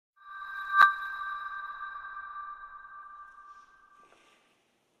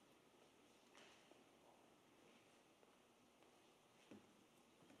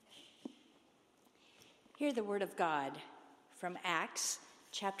Hear the word of God from Acts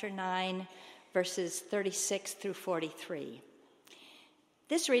chapter 9, verses 36 through 43.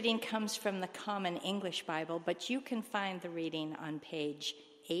 This reading comes from the Common English Bible, but you can find the reading on page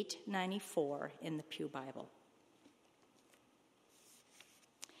 894 in the Pew Bible.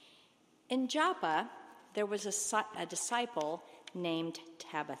 In Joppa, there was a disciple named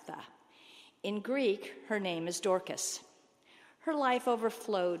Tabitha. In Greek, her name is Dorcas. Her life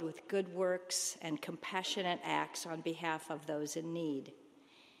overflowed with good works and compassionate acts on behalf of those in need.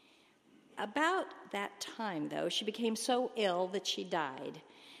 About that time, though, she became so ill that she died.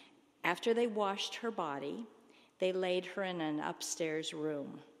 After they washed her body, they laid her in an upstairs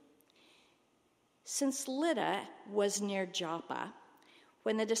room. Since Lydda was near Joppa,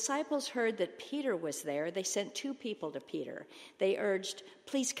 when the disciples heard that Peter was there, they sent 2 people to Peter. They urged,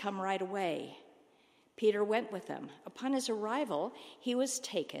 "Please come right away." Peter went with them. Upon his arrival, he was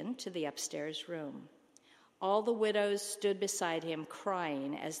taken to the upstairs room. All the widows stood beside him,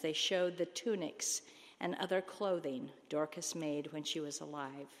 crying as they showed the tunics and other clothing Dorcas made when she was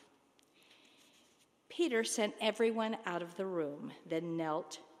alive. Peter sent everyone out of the room, then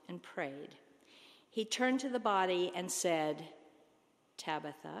knelt and prayed. He turned to the body and said,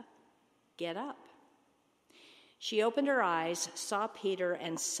 "Tabitha, get up." She opened her eyes, saw Peter,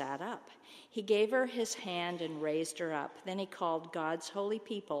 and sat up. He gave her his hand and raised her up. Then he called God's holy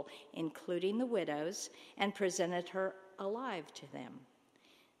people, including the widows, and presented her alive to them.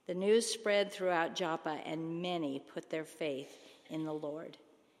 The news spread throughout Joppa, and many put their faith in the Lord.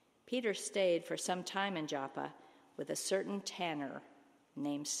 Peter stayed for some time in Joppa with a certain tanner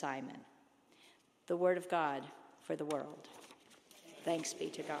named Simon. The word of God for the world. Thanks be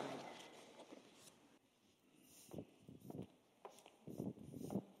to God.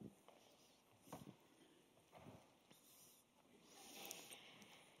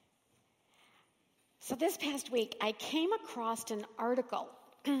 So this past week, I came across an article,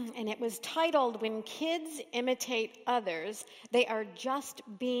 and it was titled, "When Kids Imitate Others, They Are Just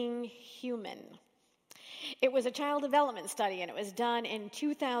Being Human." It was a child development study, and it was done in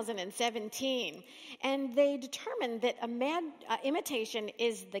 2017. And they determined that imitation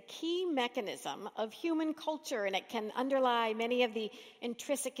is the key mechanism of human culture, and it can underlie many of the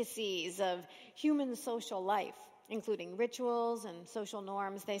intricacies of human social life, including rituals and social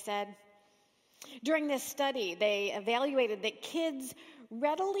norms, they said. During this study, they evaluated that kids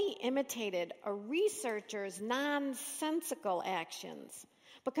readily imitated a researcher's nonsensical actions,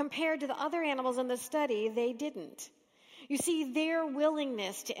 but compared to the other animals in the study, they didn't. You see, their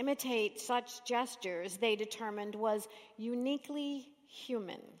willingness to imitate such gestures, they determined, was uniquely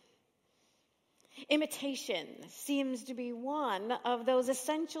human. Imitation seems to be one of those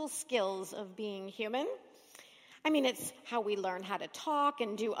essential skills of being human. I mean, it's how we learn how to talk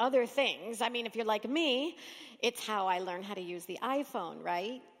and do other things. I mean, if you're like me, it's how I learned how to use the iPhone,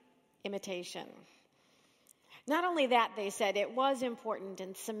 right? Imitation. Not only that, they said, it was important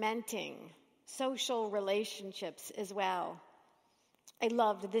in cementing social relationships as well. I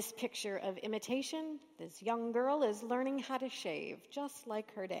loved this picture of imitation. This young girl is learning how to shave, just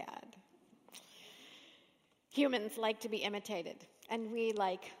like her dad. Humans like to be imitated, and we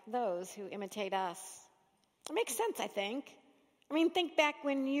like those who imitate us. It makes sense, I think. I mean, think back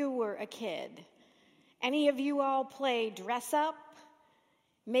when you were a kid. Any of you all play dress up,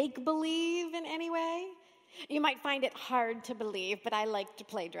 make believe in any way? You might find it hard to believe, but I like to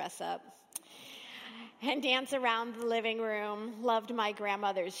play dress up and dance around the living room. Loved my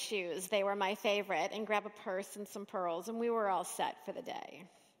grandmother's shoes. They were my favorite, and grab a purse and some pearls, and we were all set for the day.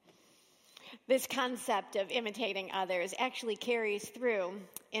 This concept of imitating others actually carries through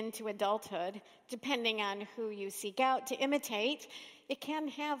into adulthood. Depending on who you seek out to imitate, it can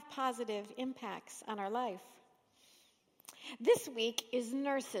have positive impacts on our life. This week is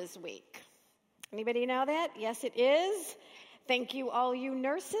Nurses Week. Anybody know that? Yes, it is. Thank you, all you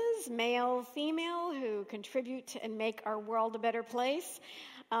nurses, male, female, who contribute and make our world a better place.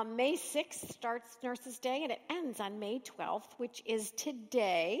 May 6th starts Nurses Day, and it ends on May 12th, which is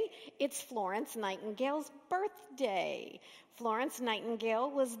today. It's Florence Nightingale's birthday. Florence Nightingale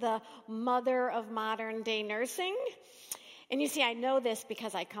was the mother of modern-day nursing. And you see, I know this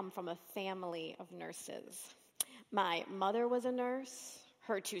because I come from a family of nurses. My mother was a nurse.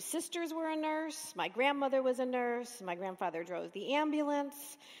 Her 2 sisters were a nurse. My grandmother was a nurse. My grandfather drove the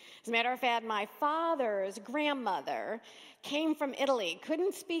ambulance. As a matter of fact, my father's grandmother came from Italy,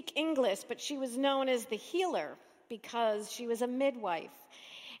 couldn't speak English, but she was known as the healer because she was a midwife.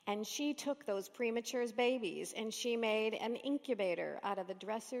 And she took those premature babies and she made an incubator out of the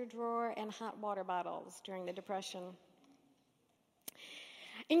dresser drawer and hot water bottles during the Depression.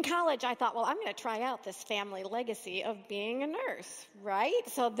 In college, I thought, well, I'm going to try out this family legacy of being a nurse, right?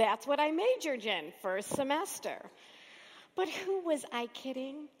 So that's what I majored in first semester. But who was I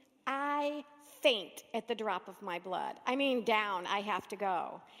kidding? I faint at the drop of my blood. I mean, down, I have to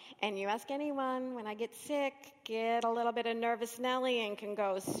go. And you ask anyone, when I get sick, get a little bit of nervous Nelly and can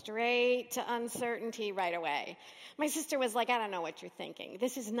go straight to uncertainty right away. My sister was like, I don't know what you're thinking.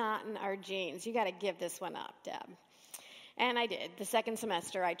 This is not in our genes. You got to give this one up, Deb. And I did. The second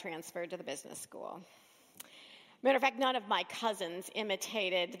semester, I transferred to the business school. Matter of fact, none of my cousins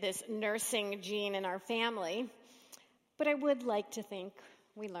imitated this nursing gene in our family, but I would like to think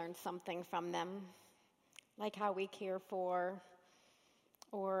we learned something from them, like how we care for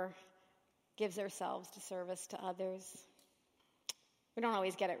or gives ourselves to service to others. We don't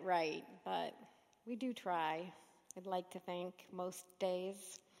always get it right, but we do try, I'd like to think, most days.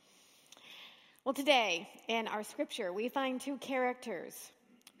 Well, today in our scripture, we find two characters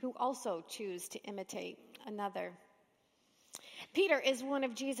who also choose to imitate another. Peter is one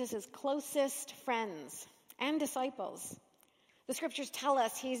of Jesus' closest friends and disciples. The scriptures tell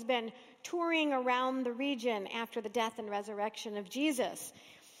us he's been touring around the region after the death and resurrection of Jesus.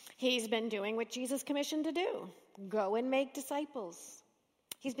 He's been doing what Jesus commissioned to do, go and make disciples.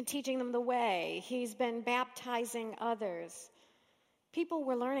 He's been teaching them the way. He's been baptizing others. People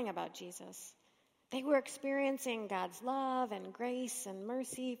were learning about Jesus. They were experiencing God's love and grace and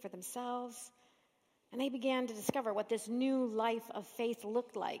mercy for themselves. And they began to discover what this new life of faith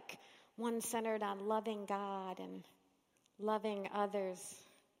looked like, one centered on loving God and loving others.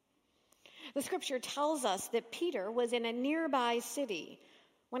 The scripture tells us that Peter was in a nearby city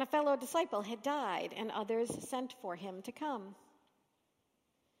when a fellow disciple had died and others sent for him to come.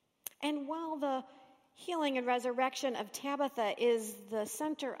 And while the healing and resurrection of Tabitha is the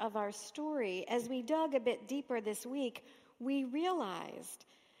center of our story, as we dug a bit deeper this week, we realized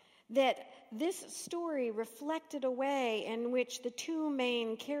that this story reflected a way in which the two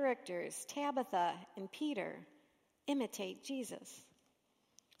main characters, Tabitha and Peter, imitate Jesus.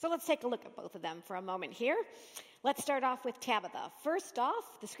 So let's take a look at both of them for a moment here. Let's start off with Tabitha. First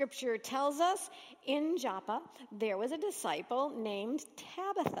off, the scripture tells us in Joppa there was a disciple named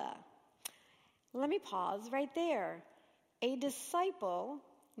Tabitha. Let me pause right there. A disciple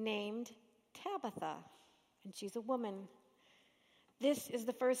named Tabitha, and she's a woman. This is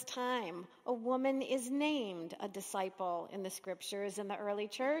the first time a woman is named a disciple in the scriptures in the early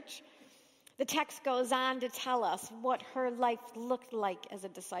church. The text goes on to tell us what her life looked like as a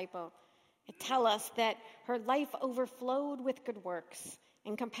disciple. It tells us that her life overflowed with good works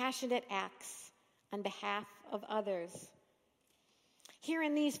and compassionate acts on behalf of others. Here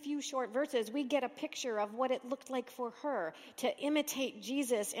in these few short verses, we get a picture of what it looked like for her to imitate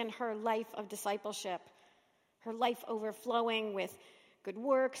Jesus in her life of discipleship, her life overflowing with good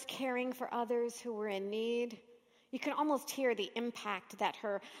works, caring for others who were in need. You can almost hear the impact that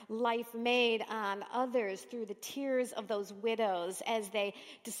her life made on others through the tears of those widows as they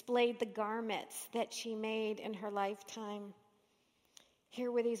displayed the garments that she made in her lifetime.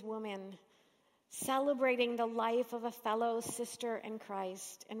 Here were these women celebrating the life of a fellow sister in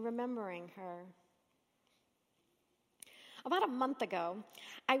Christ and remembering her. About a month ago,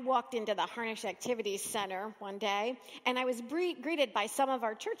 I walked into the Harnish Activities Center one day, and I was greeted by some of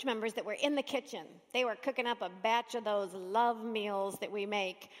our church members that were in the kitchen. They were cooking up a batch of those love meals that we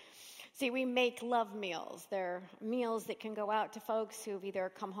make. See, we make love meals. They're meals that can go out to folks who've either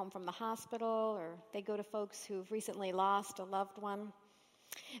come home from the hospital or they go to folks who've recently lost a loved one.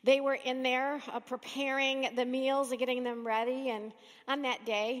 They were in there preparing the meals and getting them ready, and on that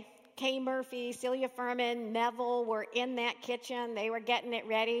day, Kay Murphy, Celia Furman, Neville were in that kitchen. They were getting it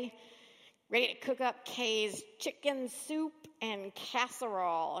ready to cook up Kay's chicken soup and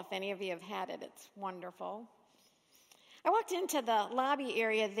casserole. If any of you have had it, it's wonderful. I walked into the lobby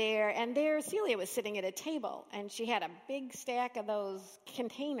area there, and there Celia was sitting at a table, and she had a big stack of those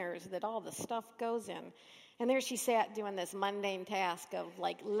containers that all the stuff goes in. And there she sat doing this mundane task of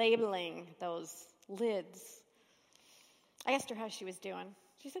like labeling those lids. I asked her how she was doing.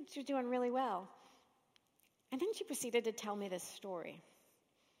 She said she was doing really well. And then she proceeded to tell me this story.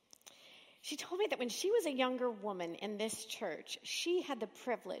 She told me that when she was a younger woman in this church, she had the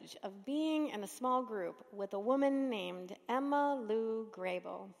privilege of being in a small group with a woman named Emma Lou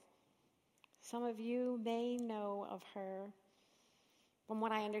Grable. Some of you may know of her. From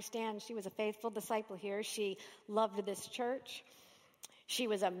what I understand, she was a faithful disciple here. She loved this church. She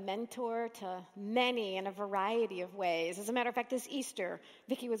was a mentor to many in a variety of ways. As a matter of fact, this Easter,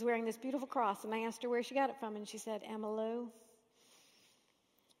 Vicki was wearing this beautiful cross, and I asked her where she got it from, and she said, Emma Lou.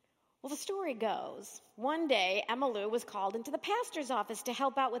 Well, the story goes, one day Emma Lou was called into the pastor's office to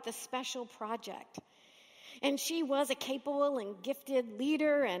help out with a special project. And she was a capable and gifted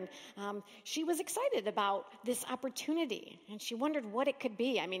leader, and she was excited about this opportunity. And she wondered what it could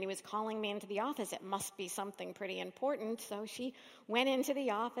be. I mean, he was calling me into the office. It must be something pretty important. So she went into the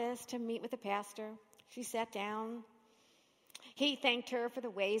office to meet with the pastor. She sat down. He thanked her for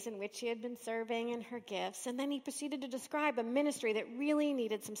the ways in which she had been serving and her gifts. And then he proceeded to describe a ministry that really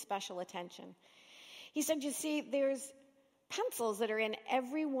needed some special attention. He said, you see, there's pencils that are in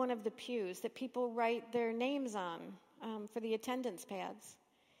every one of the pews that people write their names on for the attendance pads.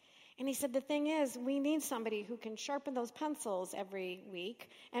 And he said, the thing is, we need somebody who can sharpen those pencils every week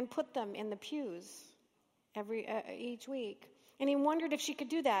and put them in the pews each week. And he wondered if she could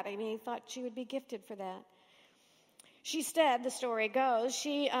do that. I mean, he thought she would be gifted for that. She said, the story goes,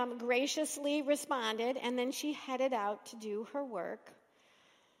 she graciously responded, and then she headed out to do her work.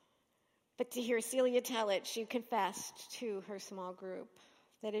 But to hear Celia tell it, she confessed to her small group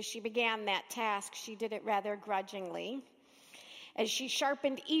that as she began that task, she did it rather grudgingly. As she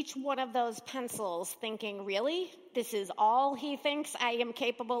sharpened each one of those pencils, thinking, really? This is all he thinks I am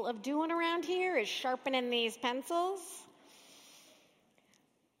capable of doing around here, is sharpening these pencils?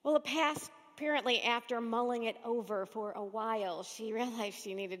 Well, apparently after mulling it over for a while, she realized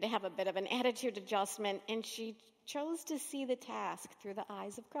she needed to have a bit of an attitude adjustment, and she chose to see the task through the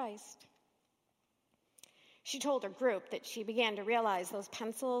eyes of Christ. She told her group that she began to realize those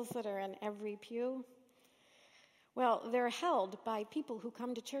pencils that are in every pew, well, they're held by people who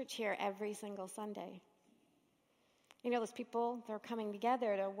come to church here every single Sunday. You know, those people, they're coming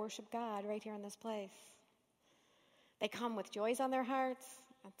together to worship God right here in this place. They come with joys on their hearts,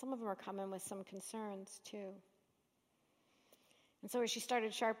 and some of them are coming with some concerns too. And so as she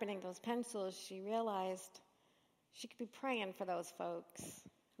started sharpening those pencils, she realized she could be praying for those folks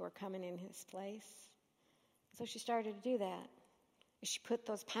who are coming in his place. So she started to do that. As she put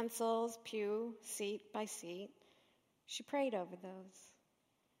those pencils, pew, seat by seat, she prayed over those,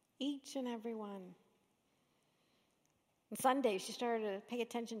 each and every one. On Sunday, she started to pay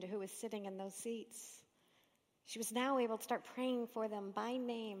attention to who was sitting in those seats. She was now able to start praying for them by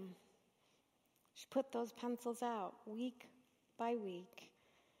name. She put those pencils out week by week.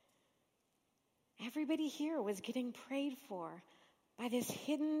 Everybody here was getting prayed for by this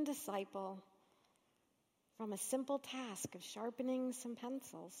hidden disciple from a simple task of sharpening some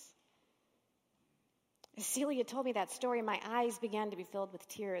pencils. As Celia told me that story, my eyes began to be filled with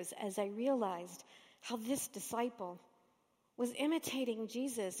tears as I realized how this disciple was imitating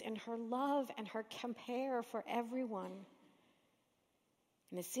Jesus in her love and her care for everyone.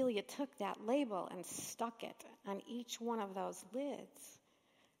 And as Celia took that label and stuck it on each one of those lids,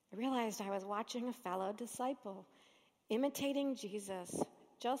 I realized I was watching a fellow disciple imitating Jesus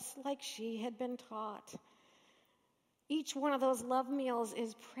just like she had been taught. Each one of those love meals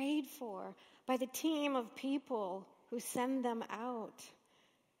is prayed for by the team of people who send them out.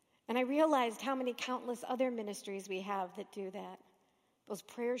 And I realized how many countless other ministries we have that do that. Those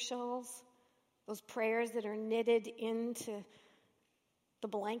prayer shawls, those prayers that are knitted into the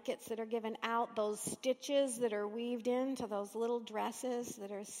blankets that are given out, those stitches that are weaved into those little dresses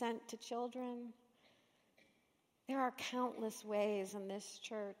that are sent to children. There are countless ways in this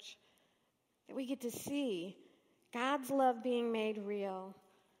church that we get to see God's love being made real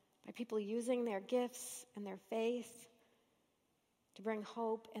by people using their gifts and their faith to bring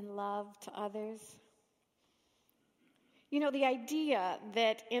hope and love to others. You know, the idea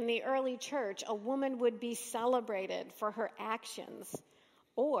that in the early church a woman would be celebrated for her actions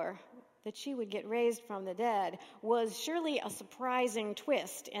or that she would get raised from the dead was surely a surprising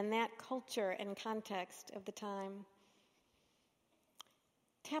twist in that culture and context of the time.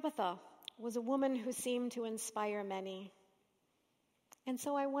 Tabitha was a woman who seemed to inspire many. And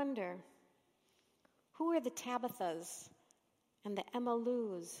so I wonder, who are the Tabithas and the Emma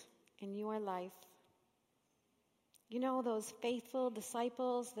Lou's in your life? You know, those faithful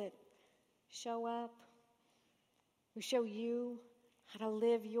disciples that show up, who show you how to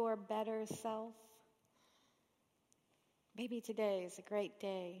live your better self? Maybe today is a great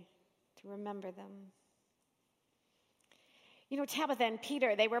day to remember them. You know, Tabitha and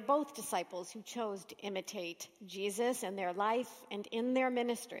Peter, they were both disciples who chose to imitate Jesus in their life and in their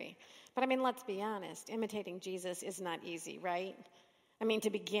ministry. But I mean, let's be honest, imitating Jesus is not easy, right? I mean, to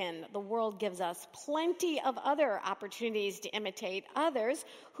begin, the world gives us plenty of other opportunities to imitate others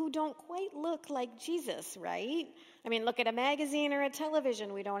who don't quite look like Jesus, right? I mean, look at a magazine or a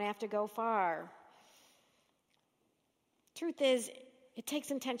television. We don't have to go far. Truth is, it takes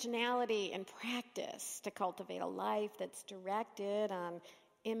intentionality and practice to cultivate a life that's directed on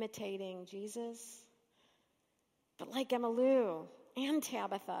imitating Jesus. But like Emma Lou and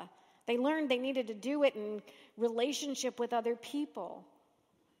Tabitha, they learned they needed to do it in relationship with other people,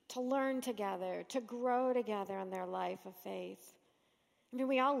 to learn together, to grow together in their life of faith. I mean,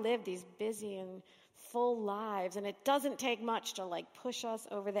 we all live these busy and full lives, and it doesn't take much to push us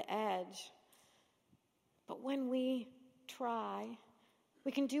over the edge. But when we try,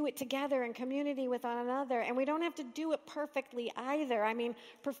 we can do it together in community with one another, and we don't have to do it perfectly either. I mean,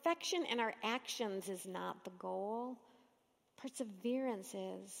 perfection in our actions is not the goal. Perseverance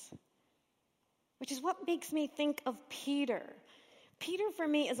is. Which is what makes me think of Peter. Peter, for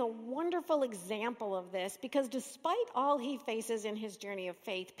me, is a wonderful example of this because despite all he faces in his journey of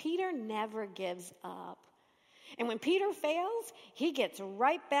faith, Peter never gives up. And when Peter fails, he gets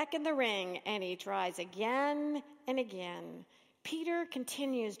right back in the ring and he tries again and again. Peter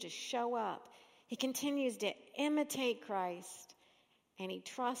continues to show up. He continues to imitate Christ, and he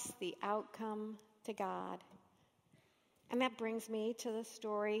trusts the outcome to God. And that brings me to the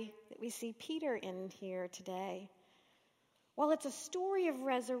story that we see Peter in here today. While it's a story of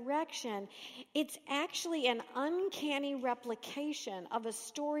resurrection, it's actually an uncanny replication of a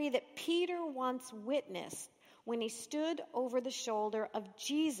story that Peter once witnessed when he stood over the shoulder of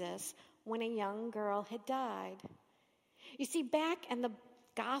Jesus when a young girl had died. You see, back in the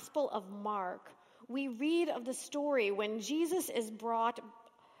Gospel of Mark, we read of the story when Jesus is brought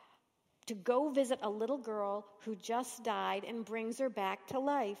to go visit a little girl who just died and brings her back to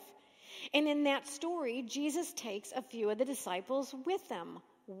life. And in that story, Jesus takes a few of the disciples with him,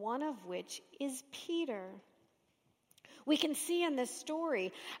 one of which is Peter. We can see in this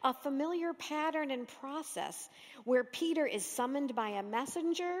story a familiar pattern and process where Peter is summoned by a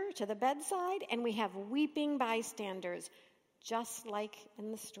messenger to the bedside, and we have weeping bystanders, just like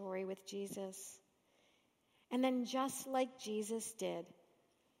in the story with Jesus. And then just like Jesus did,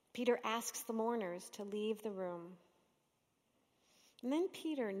 Peter asks the mourners to leave the room. And then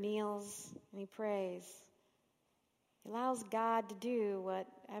Peter kneels and he prays. He allows God to do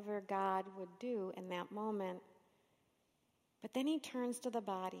whatever God would do in that moment. But then he turns to the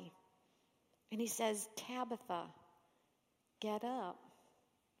body and he says, "Tabitha, get up."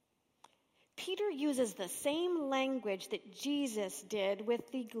 Peter uses the same language that Jesus did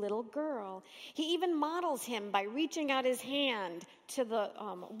with the little girl. He even models him by reaching out his hand to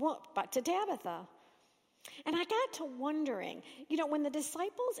Tabitha. And I got to wondering, when the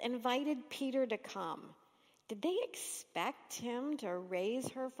disciples invited Peter to come, did they expect him to raise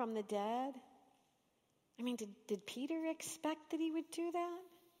her from the dead? I mean, did Peter expect that he would do that?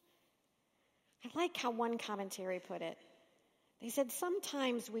 I like how one commentary put it. They said,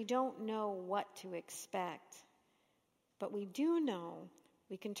 sometimes we don't know what to expect, but we do know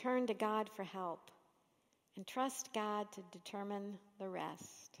we can turn to God for help and trust God to determine the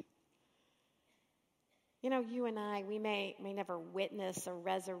rest. You and I, we may never witness a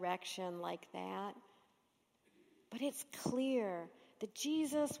resurrection like that, but it's clear that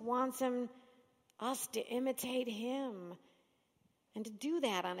Jesus wants us to imitate him and to do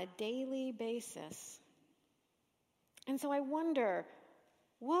that on a daily basis. And so I wonder,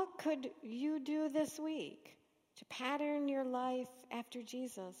 what could you do this week to pattern your life after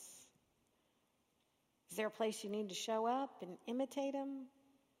Jesus? Is there a place you need to show up and imitate him?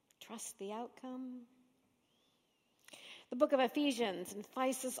 Trust the outcome? The book of Ephesians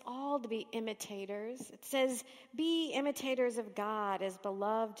invites us all to be imitators. It says, "Be imitators of God as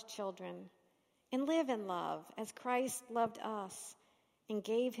beloved children, and live in love as Christ loved us and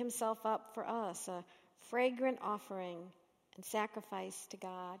gave himself up for us, a fragrant offering and sacrifice to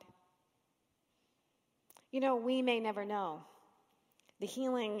God." We may never know the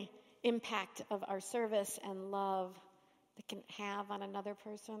healing impact of our service and love that can have on another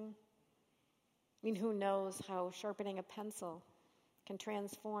person. I mean, who knows how sharpening a pencil can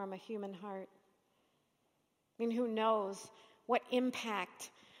transform a human heart? I mean, who knows what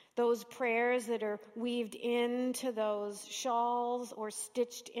impact those prayers that are weaved into those shawls or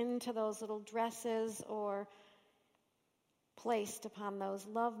stitched into those little dresses or placed upon those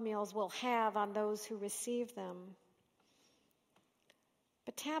love meals will have on those who receive them.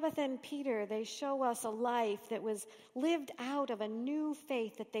 But Tabitha and Peter, they show us a life that was lived out of a new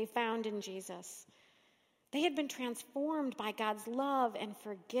faith that they found in Jesus. They had been transformed by God's love and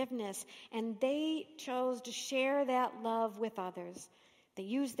forgiveness, and they chose to share that love with others. They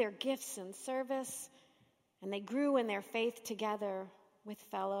used their gifts in service, and they grew in their faith together with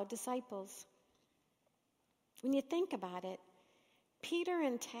fellow disciples. When you think about it, Peter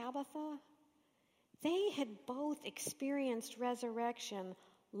and Tabitha, they had both experienced resurrection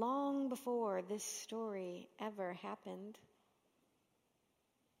long before this story ever happened.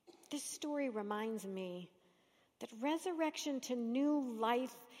 this story reminds me that resurrection to new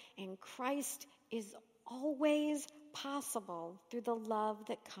life in Christ is always possible through the love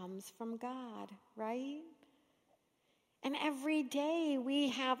that comes from God, right? And every day we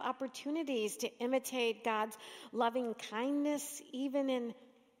have opportunities to imitate God's loving kindness, even in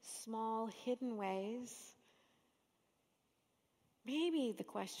small, hidden ways. Maybe the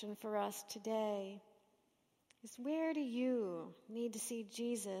question for us today is, where do you need to see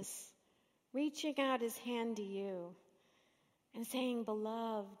Jesus reaching out his hand to you and saying,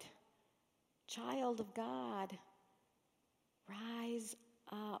 beloved, child of God, rise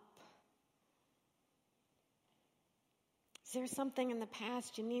up? Is there something in the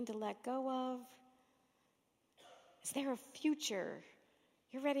past you need to let go of? Is there a future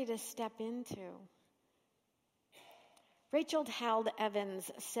you're ready to step into? Rachel Held Evans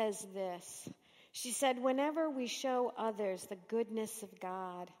says this. She said, whenever we show others the goodness of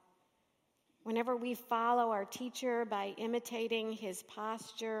God, whenever we follow our teacher by imitating his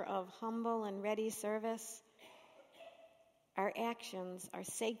posture of humble and ready service, our actions are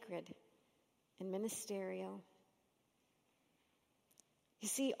sacred and ministerial. You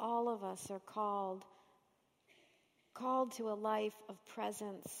see, all of us are called to a life of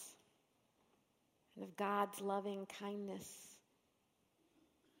presence and of God's loving kindness.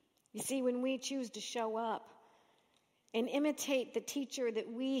 You see, when we choose to show up and imitate the teacher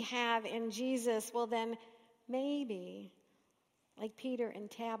that we have in Jesus, well then maybe, like Peter and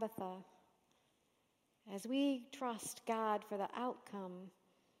Tabitha, as we trust God for the outcome,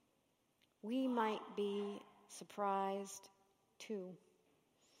 we might be surprised too.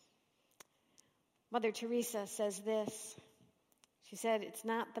 Mother Teresa says this. She said, it's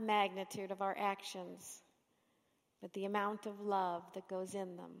not the magnitude of our actions, but the amount of love that goes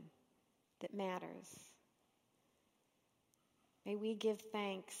in them that matters. May we give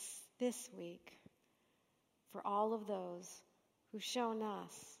thanks this week for all of those who've shown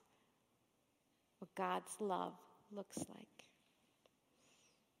us what God's love looks like.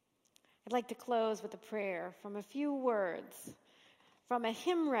 I'd like to close with a prayer from a few words from a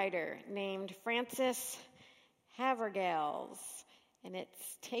hymn writer named Francis Havergals, and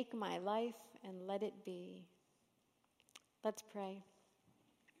it's Take My Life and Let It Be. Let's pray.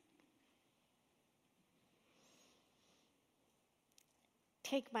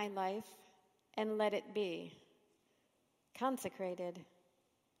 Take my life and let it be consecrated,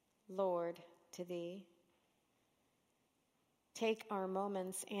 Lord, to thee. Take our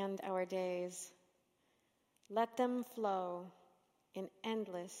moments and our days. Let them flow in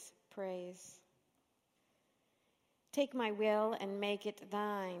endless praise. Take my will and make it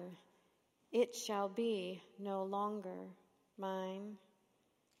thine. It shall be no longer mine.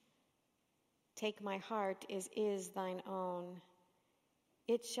 Take my heart as is thine own.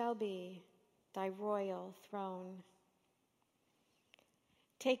 It shall be thy royal throne.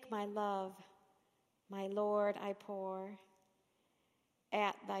 Take my love, my Lord, I pour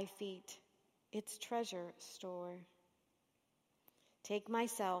at thy feet its treasure store. Take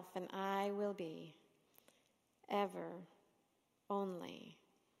myself and I will be ever, only,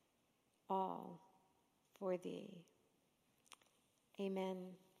 all for thee. Amen.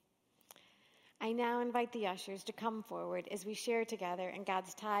 I now invite the ushers to come forward as we share together in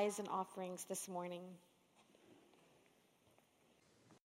God's tithes and offerings this morning.